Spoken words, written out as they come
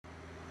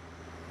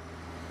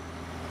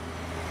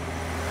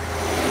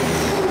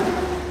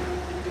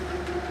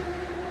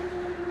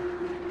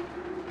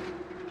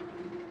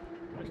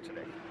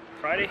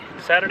Friday?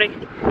 Saturday?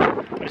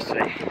 What is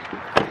today?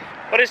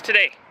 What is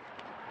today?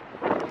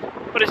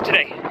 What is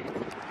today?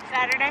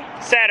 Saturday.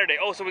 Saturday.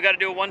 Oh, so we got to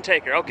do a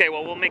one-taker. Okay,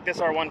 well, we'll make this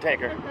our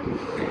one-taker.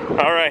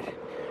 All right.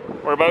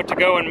 We're about to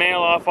go and mail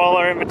off all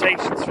our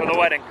invitations for the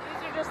wedding.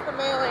 These are just the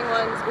mailing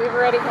ones. We've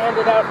already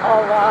handed out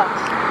a lot.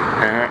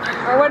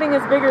 Our wedding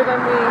is bigger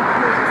than we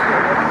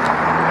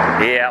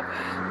anticipated. Yep.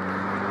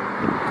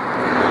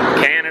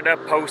 Canada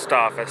Post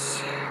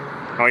Office.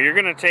 Oh, you're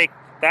gonna take,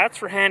 that's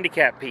for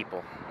handicapped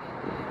people.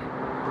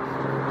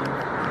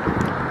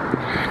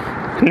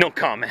 No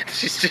comment.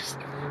 She's just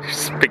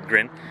a big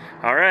grin.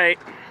 All right,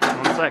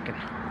 1 second.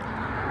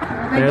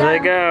 There they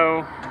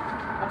go.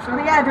 I'll show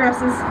the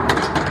addresses.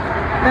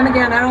 Then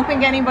again, I don't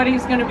think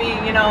anybody's gonna be,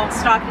 you know,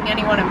 stalking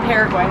anyone in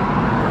Paraguay.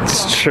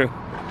 It's true.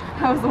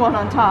 I was the one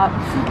on top.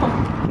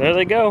 So. There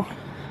they go.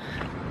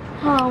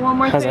 Oh, one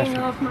more thing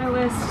off my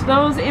list.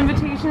 Those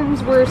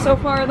invitations were so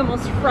far the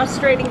most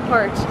frustrating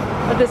part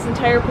of this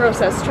entire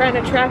process. Trying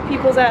to track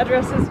people's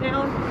addresses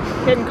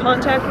down, get in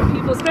contact with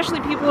people, especially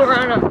people who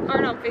aren't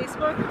on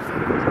Facebook.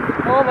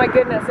 Oh my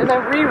goodness, and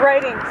then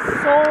rewriting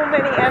so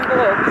many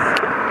envelopes.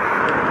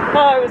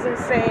 Oh, it was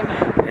insane.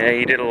 Yeah,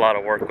 you did a lot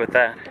of work with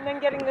that. And then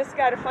getting this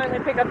guy to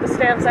finally pick up the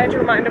stamps, I had to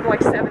remind him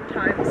like 7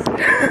 times.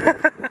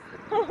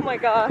 Oh my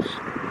gosh.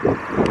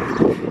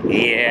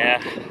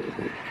 Yeah.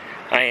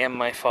 I am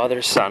my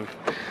father's son.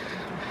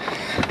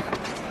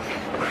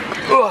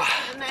 Ugh.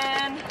 And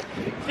then,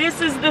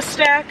 this is the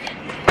stack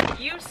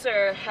you,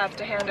 sir, have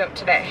to hand out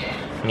today.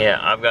 Yeah,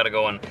 I've got to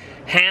go and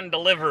hand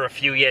deliver a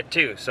few yet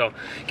too. So,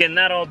 getting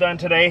that all done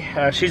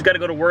today. She's got to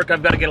go to work.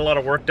 I've got to get a lot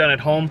of work done at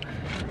home.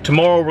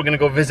 Tomorrow we're going to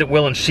go visit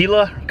Will and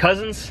Sheila, her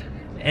cousins.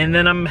 And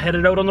then I'm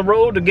headed out on the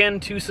road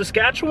again to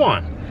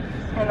Saskatchewan.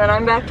 And then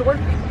I'm back to work.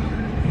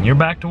 And you're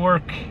back to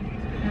work.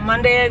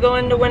 Monday I go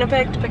into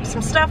Winnipeg to pick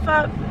some stuff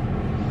up.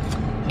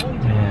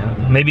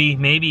 Yeah,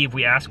 maybe if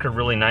we ask her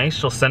really nice,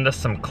 she'll send us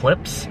some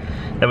clips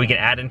that we can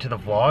add into the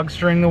vlogs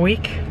during the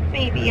week.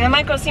 Maybe. I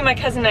might go see my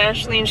cousin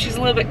Ashley, and she's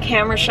a little bit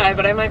camera shy,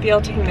 but I might be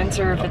able to convince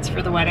her if it's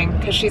for the wedding,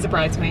 because she's a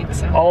bridesmaid,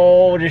 so.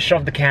 Oh, just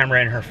shove the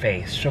camera in her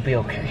face. She'll be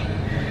okay.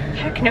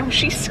 Heck no,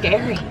 she's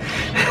scary.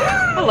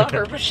 I love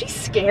her, but she's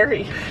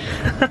scary.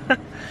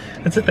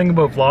 That's the thing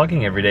about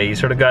vlogging every day. You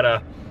sort of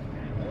gotta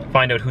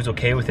find out who's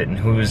okay with it and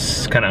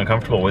who's kind of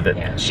uncomfortable with it.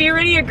 Yeah, she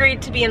already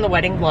agreed to be in the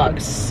wedding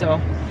vlogs,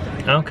 so.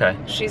 Okay.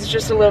 She's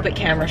just a little bit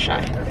camera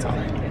shy, that's all.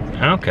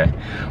 Okay.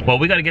 Well,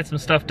 we gotta get some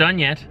stuff done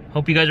yet.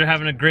 Hope you guys are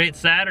having a great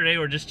Saturday.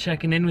 We're just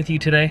checking in with you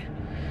today.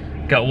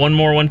 Got one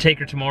more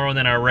one-taker tomorrow, and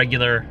then our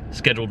regular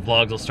scheduled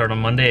vlogs will start on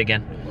Monday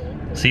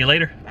again. See you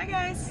later. Bye,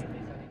 guys.